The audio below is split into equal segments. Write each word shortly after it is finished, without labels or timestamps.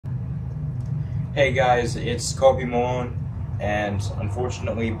Hey guys, it's Khopey and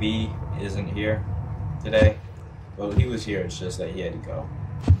unfortunately B isn't here today. Well, he was here, it's just that he had to go.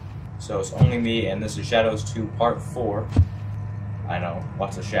 So it's only me, and this is Shadows 2 Part 4. I know,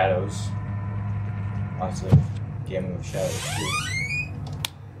 lots of shadows. Lots of gaming with shadows too.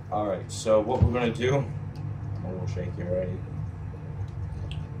 Alright, so what we're gonna do, I'm a little shaky already.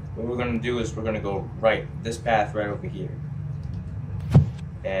 What we're gonna do is we're gonna go right, this path right over here.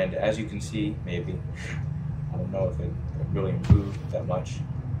 And as you can see, maybe, I don't know if it really improved that much.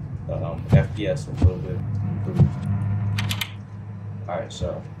 The FPS a little bit improved. Alright,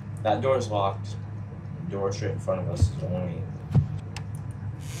 so that door is locked. The door straight in front of us is only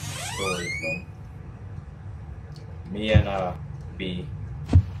storage room. Me and B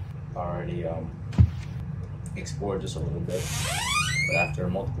already explored just a little bit, but after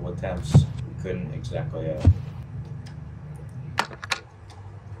multiple attempts, we couldn't exactly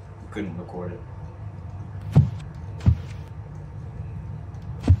couldn't record it.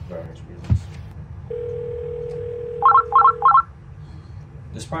 Various reasons.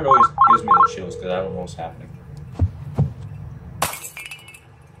 This part always gives me the chills because I don't know what's happening.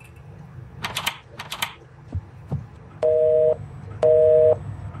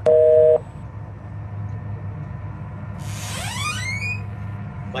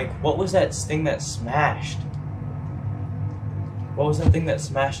 Like, what was that thing that smashed? What was that thing that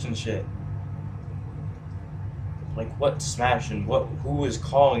smashed and shit? Like, what smashed and who was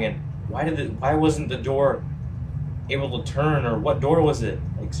calling and why wasn't the door able to turn, or what door was it?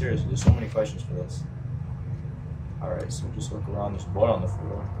 Like, seriously, there's so many questions for this. Alright, so just look around, there's blood on the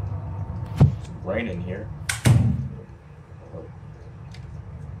floor. There's a brain in here.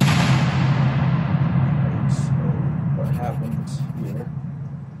 Alright, so what happens here?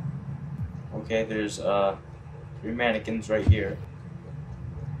 Okay, there's 3 mannequins right here.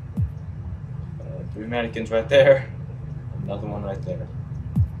 3 mannequins right there. Another one right there.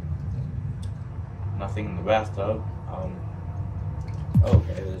 Nothing in the bathtub.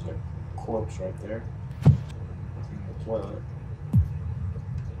 Okay, there's a corpse right there. Nothing in the toilet.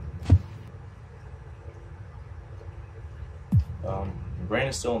 The brain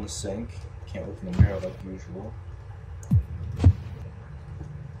is still in the sink. Can't look in the mirror like usual.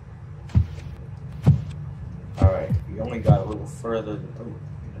 Alright, we only got a little further. Oh,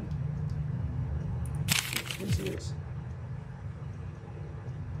 let's see this.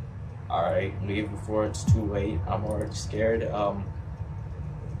 Alright, leave before it's too late. I'm already scared. Oh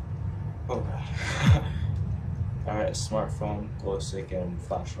god. Alright, smartphone, glow stick, and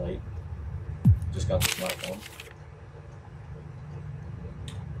flashlight. Just got the smartphone.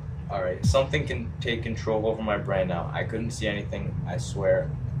 Alright, something can take control over my brain now. I couldn't see anything, I swear.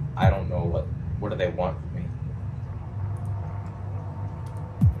 I don't know what do they want from me.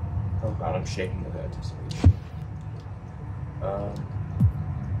 Oh god, I'm shaking with anticipation.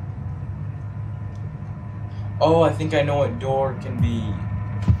 Oh, I think I know what door can be.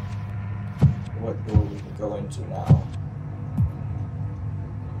 What door we can go into now.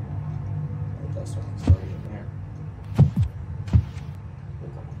 Oh, that's what's already in there.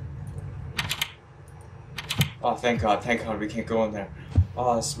 Oh, thank God, we can't go in there.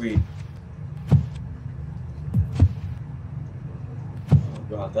 Oh, that's sweet. Oh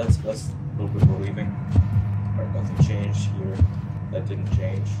god, that's a little bit relieving. Alright, nothing changed here. That didn't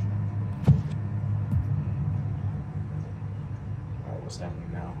change. Alright, what's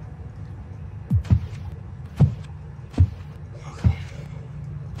happening now? Okay.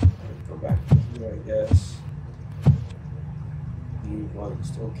 Alright, go back to here, I guess. Leave while you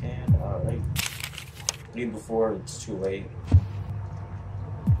still can. Alright. Leave before it's too late.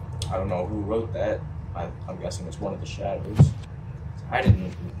 I don't know who wrote that. I'm guessing it's one of the shadows. I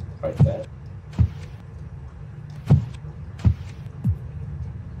didn't write that.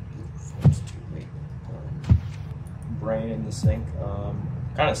 It's too late. Brain in the sink.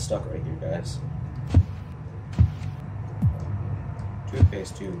 Kind of stuck right here, guys.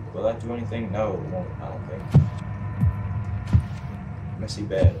 Toothpaste tube. Will that do anything? No, it won't. I don't think. Messy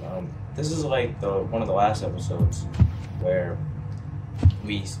bed. This is like one of the last episodes where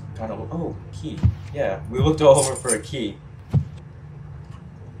we kind of key. Yeah, we looked all over for a key.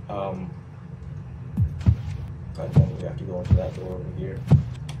 God damn it, we have to go into that door over here.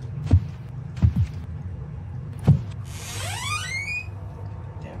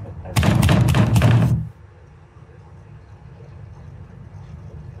 Damn it.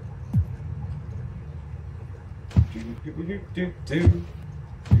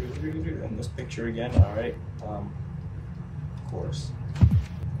 And this picture again, alright. Of course.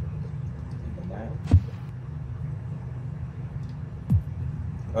 And that.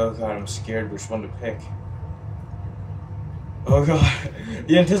 Oh god, I'm scared which one to pick. Oh god,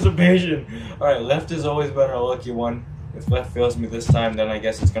 the anticipation! Alright, left has always been our lucky one. If left fails me this time, then I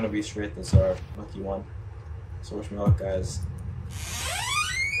guess it's gonna be straight that's our lucky one. So wish me luck, guys.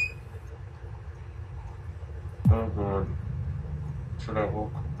 Oh god. Should I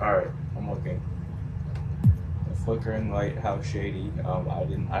look? Alright, I'm looking. The flickering light, how shady. I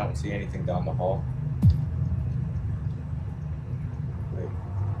don't see anything down the hall. Wait.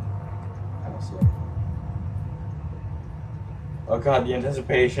 I don't see anything. Oh god, the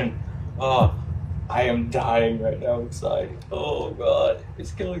anticipation. Oh, I am dying right now inside. Oh god,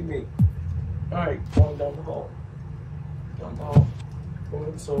 it's killing me. Alright, going down the hall. Down the hall.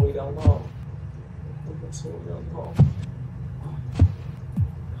 Going slowly down the hall. Going slowly down the hall.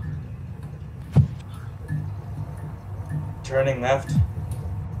 Turning left.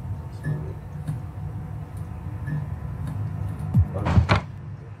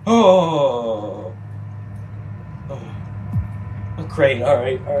 Oh! A crate,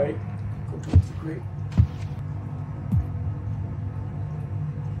 alright. Go towards the crate.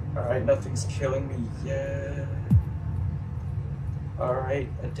 Alright, nothing's killing me yet. Alright,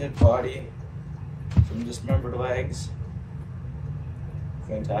 a dead body. Some dismembered legs.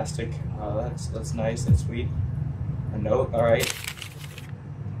 Fantastic. That's nice, that's sweet. A note, alright.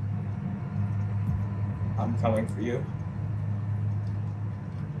 I'm coming for you.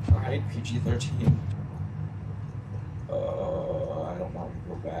 Alright, PG-13. I don't want to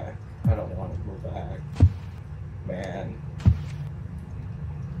go back. I don't want to go back. Man.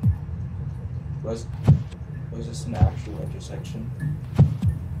 Was this an actual intersection?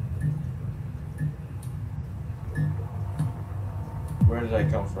 Where did I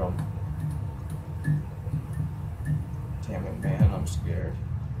come from? Damn it, man, I'm scared.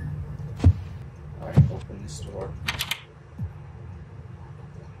 Alright, open this door.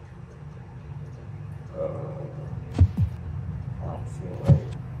 I don't feel right.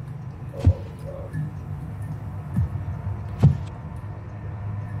 Oh god.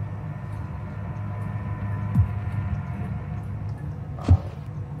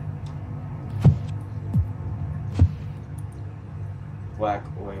 Black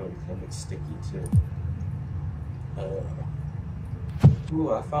oil, I think it's sticky too.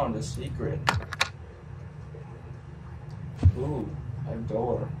 Ooh, I found a secret. Ooh, a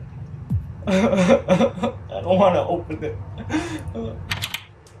door. I don't want to open it.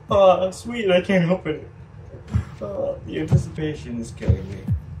 Oh, sweet, I can't open it. The anticipation is killing me.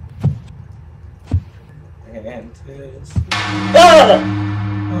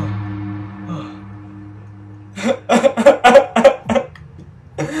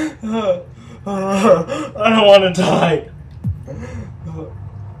 I don't want to die.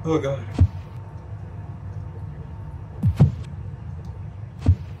 Oh god.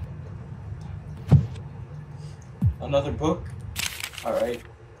 Another book? Alright.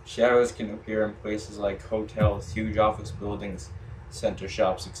 Shadows can appear in places like hotels, huge office buildings, center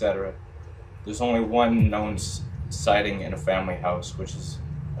shops, etc. There's only one known sighting in a family house, which is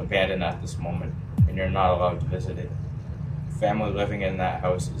abandoned at this moment, and you're not allowed to visit it. The family living in that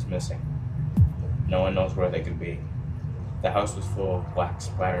house is missing. No one knows where they could be. The house was full of black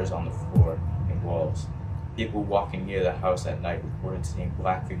splatters on the floor and walls. People walking near the house at night reported seeing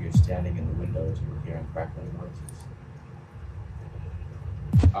black figures standing in the windows or hearing crackling noises.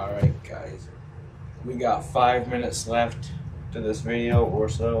 Alright guys, we got 5 minutes left to this video or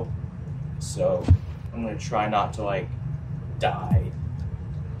so. So, I'm gonna try not to like, die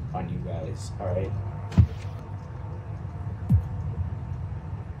on you guys, alright?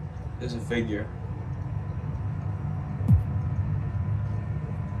 There's a figure.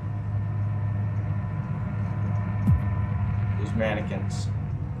 There's mannequins.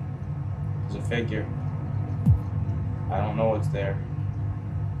 There's a figure. I don't know what's there.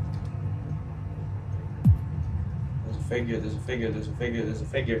 There's a figure, there's a figure, there's a figure, there's a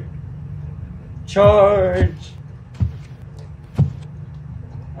figure. Charge!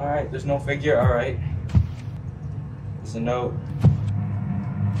 Alright, there's no figure, alright. There's a note.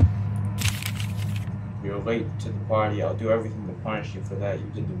 You're late to the party. I'll do everything to punish you for that. You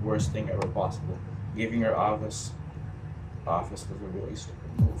did the worst thing ever possible. Leaving your office was a really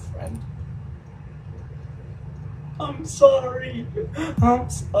stupid move, friend. I'm sorry. I'm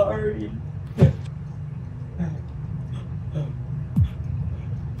sorry.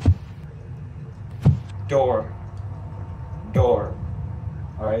 Door.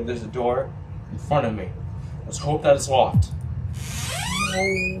 Alright, there's a door in front of me. Let's hope that it's locked.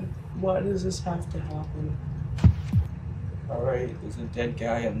 No, why does this have to happen? Alright, there's a dead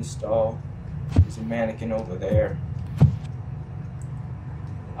guy in the stall. There's a mannequin over there.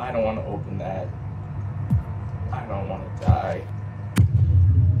 I don't want to open that. I don't want to die.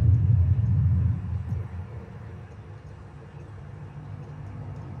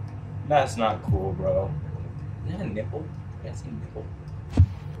 That's not cool, bro. Is that a nipple? That's a nipple.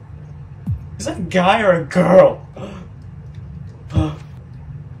 Is that a guy or a girl?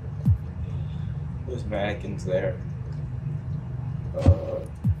 There's mannequins there. I'm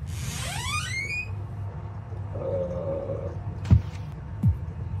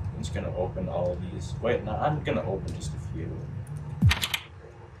just gonna open all of these. Wait, no, I'm gonna open just a few.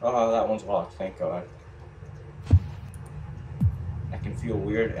 Oh, that one's locked, thank God. I can feel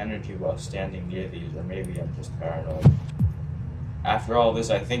weird energy while standing near these, or maybe I'm just paranoid. After all this,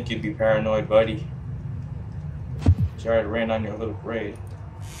 I think you'd be paranoid, buddy. Sorry to rain on your little parade.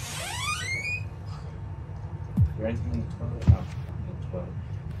 Is there anything in the toilet? No, in the toilet.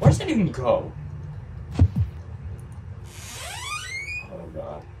 Where does that even go? Oh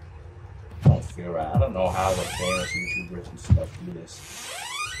God. I don't feel right. I don't know how the famous YouTubers and stuff do this.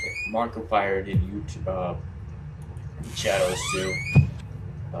 If Markiplier did YouTube, Shadows too.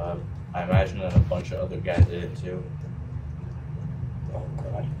 I imagine that a bunch of other guys did it too. Oh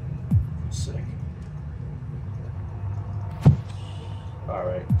God. I'm sick.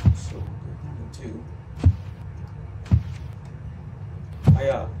 Alright, so two.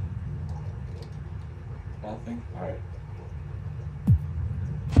 Hiya. Nothing? Alright.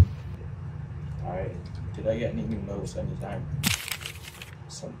 Alright. Did I get any new notes anytime?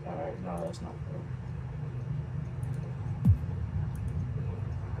 Alright, no, that's not good.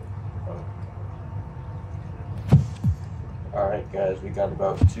 Alright guys, we got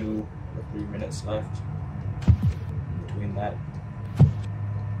about 2 or 3 minutes left between that.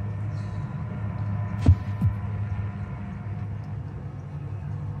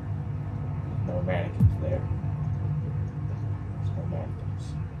 No mannequins there. There's no mannequins.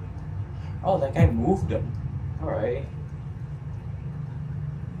 Oh, that guy moved them. Alright.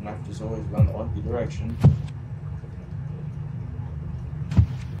 Knife has always gone the lucky direction.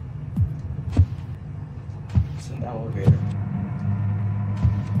 It's an elevator.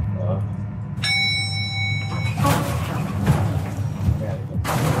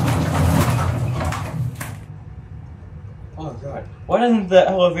 Oh God. Why doesn't the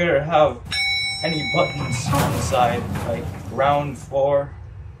elevator have any buttons on the side? Like ground floor?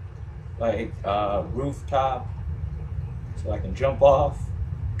 Like rooftop? So I can jump off?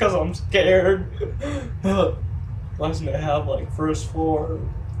 Cause I'm scared. Why doesn't it have like first floor,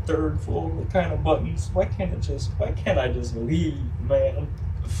 third floor, what kind of buttons? Why can't I just leave, man?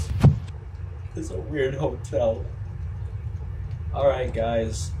 It's a weird hotel. Alright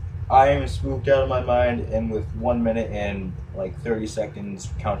guys, I am spooked out of my mind, and with 1 minute and like 30 seconds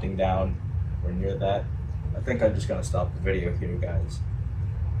counting down, we're near that. I think I'm just gonna stop the video here, guys.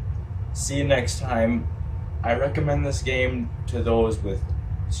 See you next time. I recommend this game to those with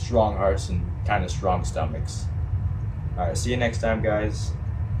strong hearts and kind of strong stomachs. Alright, see you next time, guys.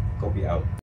 Khopey out.